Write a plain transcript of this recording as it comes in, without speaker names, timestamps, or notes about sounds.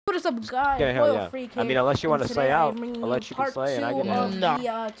what's up, guys? Yeah, hell yeah. Free I mean, unless you want to slay out, I'll let you part slay and I can of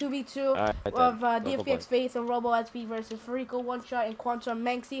have. the 2v2 Alright, of then. Go, DFPX Face and Robo SV versus Farico One Shot and Quantum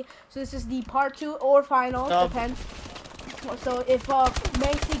Manxie. So this is the part 2 or final, depends. So if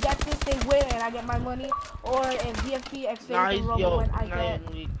Manxie gets this, they win and I get my money. Or if DFPX Face and Robo win, I get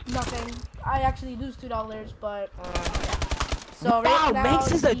nothing. I actually lose $2, but so wow, right now,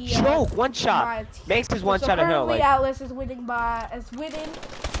 Manx is a joke. One shot. Manx is one shot of hell. Like Atlas is winning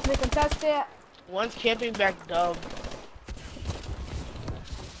the contestant. One's camping back dub.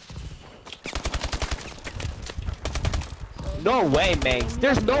 No way, Manx.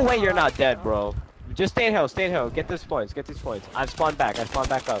 There's no way you're not dead, bro. Just stay in hell. Stay in hell. Get these points. Get these points. I spawned back. I spawned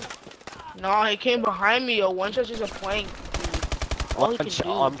back up. No, he came behind me. Yo, One Shot's just a plank. Oh,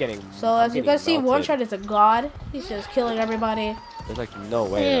 I'm getting. So as you guys see, One Shot is a god. He's just killing everybody. There's like no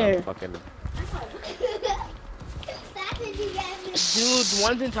way I'm fucking. Dude,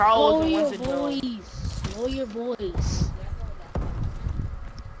 one's in towels and one's in Know your voice.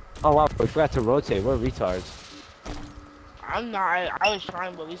 Oh wow, we forgot to rotate. We're retards. I'm not. I was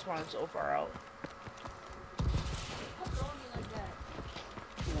trying, but we spawned so far out.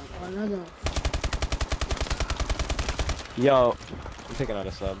 Yo, I'm taking out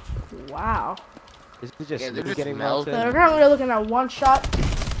a sub. Wow. Is it just just getting melted? melted? So currently we're looking at One Shot.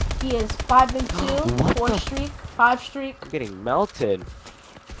 He is 5-2, 4 streak, 5 streak. I'm getting melted.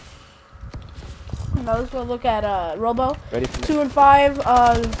 Now let's go look at Robo. Ready for 2 and 5, 2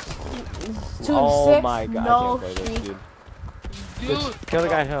 oh and 6. my god, No I can't play streak. this, dude. Just kill the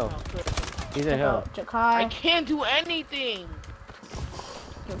guy in hell. He's in hell. I Jakai. can't do anything.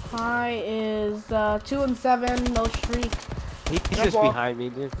 Jakai is 2 and 7, no streak. He's just behind me,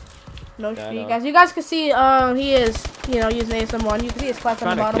 dude. No Yeah, streak. As you guys can see, he is, using ASM1. You can see his class on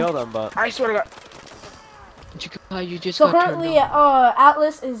the Trying to bottom. kill them, but I swear to God. You just So got currently, turned on.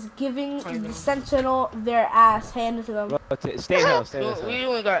 Atlas is giving the Sentinel their ass handed to them. stay in hell. Stay in We hell.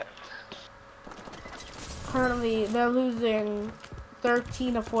 only got. Currently, they're losing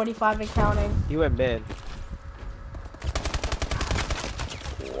 13 of 45 and counting. He went mid.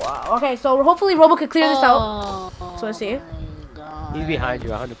 Wow. Okay, so hopefully Robo can clear this out. So let's see. He's behind you,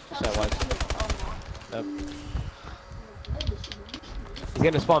 100%. Watch. Yep. He's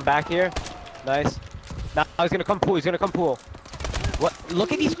gonna spawn back here. Nice. Now he's gonna come pool. He's gonna come pool. What?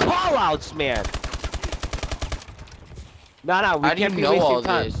 Look at these call outs, man. No, we can't be wasting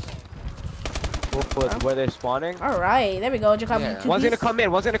time. Where they're spawning? All right, there we go. Jacob, Yeah. One's gonna come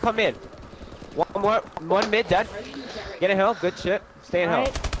in. One's gonna come in. One mid dead. Get in hell. Good shit. Stay in hell.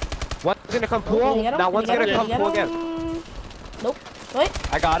 One's gonna come pool. Now one's gonna come pool again. Nope. Wait.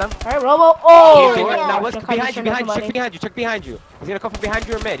 I got him. All right, Robo. Oh! Now what's Jacob behind you? is Behind you. somebody. Check behind you. Check behind you. He's gonna come from behind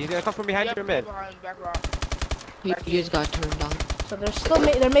you or mid. He's gonna come from behind you or mid. Back rock. You just got turned on. So they're still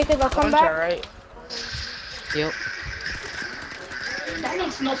they're making a One Shot, comeback. right? Yep. That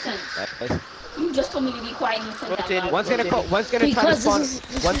makes no sense. Nice. You just told me to be quiet and you said that. One's gonna try to Because spawn. this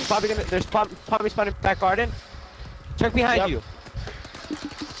is- One's probably gonna. There's probably spawning back garden. Check behind you.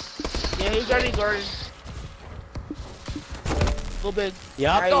 Yeah, he's already guarded. Go big.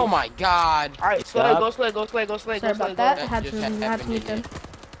 Yup. Oh my god. Alright, slay, Yup. go slay, go slay, go slay, Sorry go slay. about that. That Had just to happened, mute them.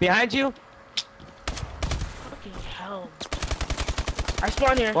 Behind you. Fucking hell. I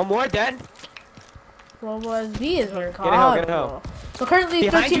spawn here. One more dead. Robo SB is on Get in hell. Get in hell. God. So currently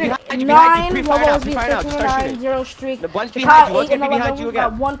Behind you, 13 behind and you, 9. behind you. Robo Pre-fire out, SB pre-fire out. 13 Start and shooting. 9, 0 streak. The one's Jakai, behind you. One's 8 and gonna be behind 11. you We got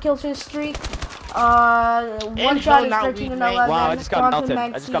again. 1 kill to his streak. One shot is now 13 we and make- 11. Wow, I just got Quantum melted.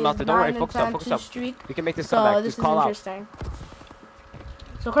 I just got Manxie melted. is Don't worry, 9 focus and up, 10 focus to up. streak. We can make this So comeback. this Just is call out. interesting.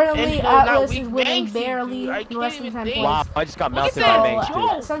 So currently, And now Atlas we is winning Manxie, barely, dude. I can't less than even 10 think. points. Wow, I just got Look at melted that by Manx,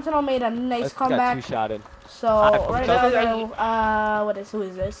 joke. dude. Sentinel made a nice Let's comeback. got two-shotted. So Alright, right focus now, who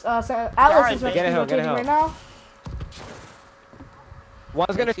is this? So Atlas Alright, is get in hell, get in rotating right hell. now.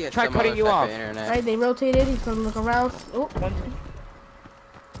 One's gonna See, it's try some cutting you motherfucker off. internet. Alright, they rotated. He's gonna look around. Oh,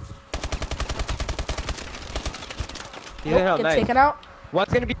 He's in hell, gets nice. taken out.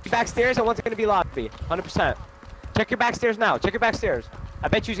 One's gonna be backstairs and one's gonna be lobby. 100%. Check your backstairs now. Check your backstairs. I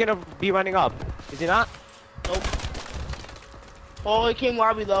bet you he's gonna be running up. Is he not? Nope. Oh, he came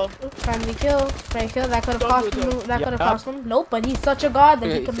lobby though. Trying to kill. Trying to kill. That could have Don't cost do it, him. That could have Yup. cost him. Nope, but he's such a god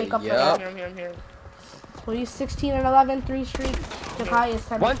that he can make up for Yup. that. I'm here. So he's 16 and 11, 3 streak. Jakai is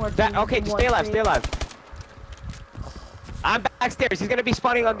 10 and One. 14. Okay, just stay alive. Stay alive. I'm backstairs. He's gonna be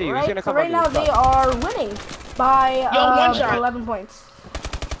spawning under you. He's gonna Right, so come right now under you. they are winning by one shot. 11 points.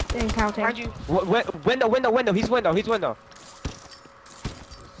 And counting. Mind you. Window. He's window.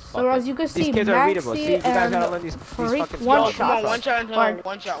 So as you can see, These kids are readable. See, you Maxi guys gotta and learn these Freak fucking One Yo, skills. come on, Shot one shot until are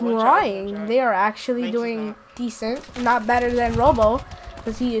one shot. trying. They are actually Makes doing it decent. Not better than Robo.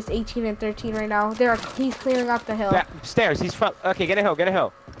 because he is 18 and 13 right now. He's clearing out the hill. Stairs. He's front. Okay, get a hill. Get a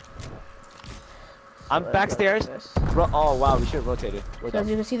hill. I'm backstairs. Oh wow, we should have rotated. So as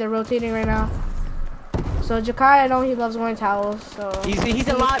you can see, they're rotating right now. So Jakai, I know he loves going towels. So he's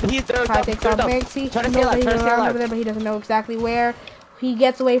alive. He's there. takes out Banksy. He knows that he's around over there, but he doesn't know exactly where. He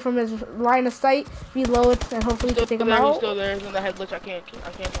gets away from his line of sight, reloads, and hopefully he can take him out. He's still there. He's in the head glitch. I can't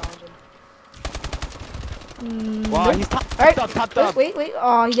challenge him. Wow, he's top up. Wait.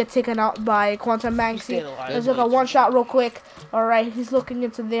 Oh, he gets taken out by Quantum Manxie. Let's look at one shot real quick. Alright, he's looking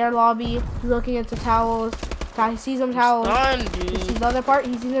into their lobby. He's looking into towels. He sees them towels. He sees the other part.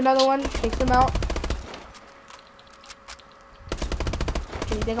 He sees another one. Takes him out.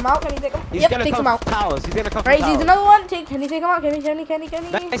 Can he take him out? Can he take him? He's yep, gonna takes him out. Towels. He's gonna come Right, from sees towels. another one. Can he take him out? Can he?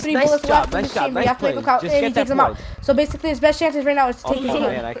 Nice, 3 nice bullets job, left in nice the job, chamber. nice You have to make play. a count, Just and he get that takes him out. point. So basically, his best chances right now is to take his Oh team.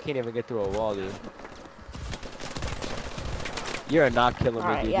 man, I can't even get through a wall, dude. You're not killing me,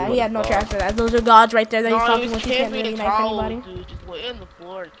 Alright, dude. yeah, You he had no chance for that. Those are gods right there that he's talking with. He can't really knife anybody. Dude, just lay on the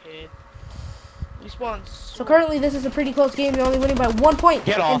floor, kid. Respawn. So currently, this is a pretty close game. They're only winning by 1 point.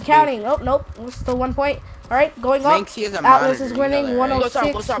 Get off, and counting. Oh, nope. Still 1 point. Alright, going up. Atlas is winning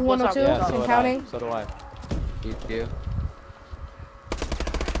 106, 102, and counting. So do I. You do.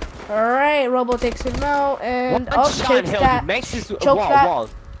 Alright, Robo takes him out, and Shot takes that. Manx is Choke that. wall.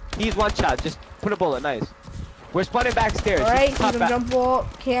 He's one shot. Just put a bullet. Nice. We're spawning backstairs. Alright, sees him jump wall.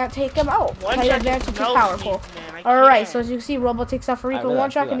 Can't take him out. Tight advantage is no powerful. Alright, so as you can see, Robo takes out Fariko one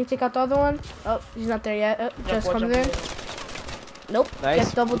shot. Can he take out the other one? Oh, he's not there yet. Just comes in. Nope. Nice.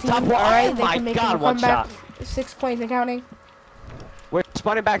 Gets double team. Top wall. Alright, Oh they my can make God, him one come back. shot. 6 points and counting. We're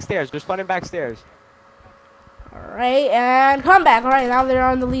spawning backstairs. Alright, and come back. Alright, now they're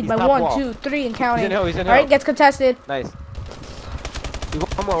on the lead by top 1, wall. 2, 3 and counting. He's in hill. Alright, gets contested. Nice.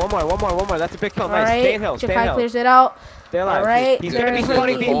 One more. That's a big kill. Nice. Alright, Stay in hill. Jakai clears it out. Stay alive. Alright, He's gonna be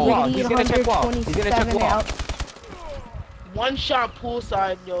spawning behind wall. He's gonna check wall. 127 out. One shot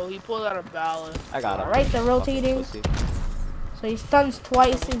poolside, yo. He pulled out a ballot. I got him. Alright, they're rotating. So he stuns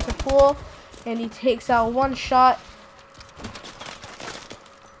twice into pool, and he takes out one shot.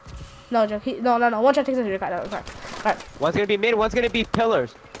 No, no. One shot takes out Jakai. No, sorry. Alright. One's gonna be mid. One's gonna be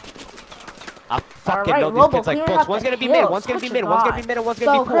pillars. I fucking Alright, know these Robo kids like clearing books. out One's the gonna be hill. mid. One's gonna be Such a mid. One's gonna god. be mid. And one's So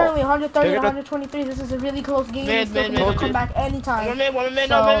gonna be pool. currently 130 They're to gonna- 123. This is a really close game. Mid, He's still mid, can mid, come mid. back anytime. One mid.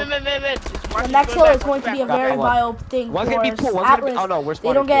 The next hill is going to be a very viable thing One's for gonna be pool. One's gonna be. Atlas. Oh no, we're They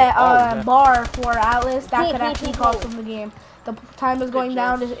spawning don't get pool. a bar for Atlas. That Pool, could pool, actually pool, cost pool. them the game. The time is going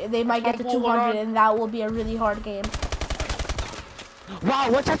down. They might get to Pool, hold 200, on. and that will be a really hard game.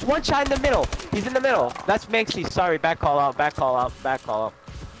 Wow, one shot in the middle. He's in the middle. That's Manxie. Sorry, back call out.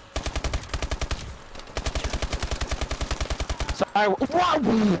 Sorry. Wow.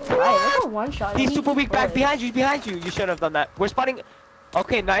 Alright, that's a one shot. He's super weak. Back behind you. You shouldn't have done that. We're spotting.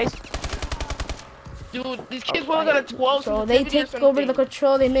 Okay, nice. Dude, these kids were got a 12. So they take over the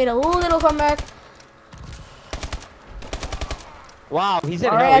control. They made a little comeback. Wow, he's in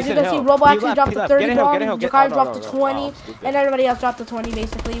hell. Alright, as you can see, Robo actually dropped to 30 bomb. Jakai dropped to 20, Wow, and everybody else dropped to 20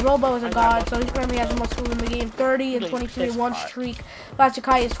 basically. Robo is a god, so he currently has the most kills in the game. 30 and 23, one streak. Last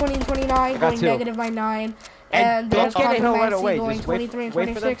Jakai is 20 and 29, going negative by 9. And there's Quantum Manxie going 23 and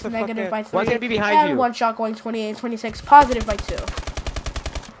 26, negative by 3. One's gonna be behind and you. one shot going 28 and 26, positive by 2.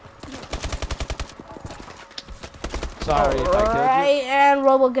 Sorry if I killed you. Alright, and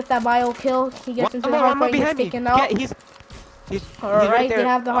Robo gets that bio kill. He gets into the hard point, he's taken out. Alright, they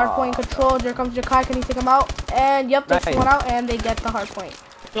have the hard point control. There comes Jakai. Can he take him out? And yep, they take one out, and they get the hard point.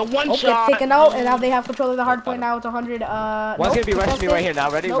 The one Gets shot. taken out, and now they have control of the hard point. Now it's 100. One's gonna be rushing me right here now.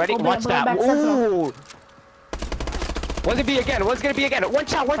 Ready? Watch that. Ooh. One's gonna be again. One shot.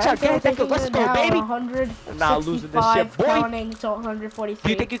 Get it. Let's go, baby. 165 Now losing this shit, boy. counting to 143. Do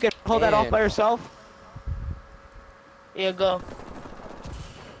you think you can hold that off by yourself? Yeah, go.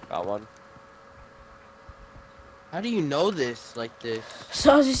 Got one. How do you know this like this?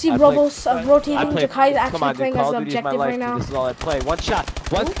 So as you see, I Robo's play- rotating. Jakai is Come actually on, dude, playing Call as of an Duty is my objective life, right dude. now. This is all I play. One shot.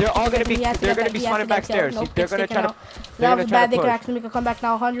 They're all gonna be. They're gonna be spawning backstairs. Nope, They're gets gonna taken try to. out. They're That gonna was try bad. to They can push. actually make a comeback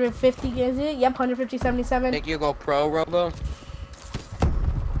now. 150 is it? Yep, 150, 77. Think you go pro, Robo?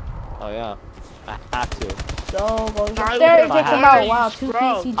 Oh yeah. I have to. So going I up there, would takes him have out. used Wow, 2 pro.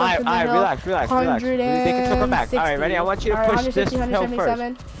 feet. He jumped in the hill. Relax. 160. They can still come back. Alright, ready? I want you to Alright, push this 150, hill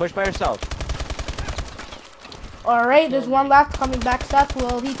 177. first. Push by yourself. Alright, there's one left coming back. Seth,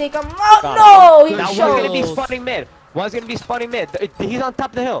 will he take him? Oh, no! He Now one's gonna be shows. spawning mid. He's on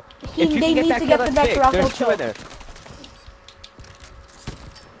top of the hill. They need to get the that's vector big. out. There's They'll two in choke. there.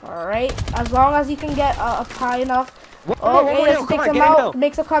 Alright, as long as he can get up high enough. One Oh, more Ace hill. Come takes on, him get in out, hill.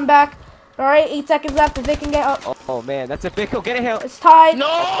 makes a comeback. Alright, 8 seconds left. If they can get up. Oh man, that's a big kill. Get a hill. It's tied. No!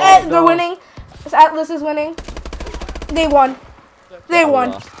 And they're winning. Atlas is winning. They won. They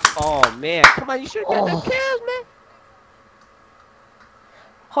won. Oh man, come on, you should have got them kills, man.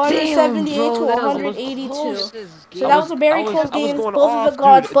 178 Damn, to bro, that was 182. close. So that was a very close game. going Both off, of the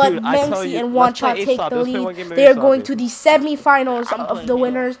gods, dude, but dude, I tell Mency you, and let's One play Shot take ASAP. the Let's play lead. one game of They are ASAP, going dude. to the semifinals I'm of playing the it.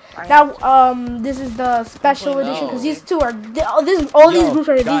 winners. Now, this is the special playing edition because it. these two are all these groups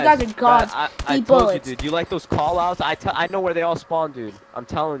are these guys are gods. I Eat told bullets. you, dude. You like those call outs? I know where they all spawn, dude. I'm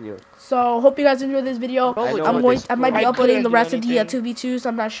telling you. So hope you guys enjoyed this video. I know I where they might be spawn. uploading the I rest of couldn't do the 2v2s.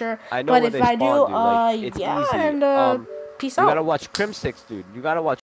 I'm not sure, I know but where if they I spawn, do, dude. Like, it's yeah, easy. and peace You out. gotta watch Crim 6, dude. You gotta watch.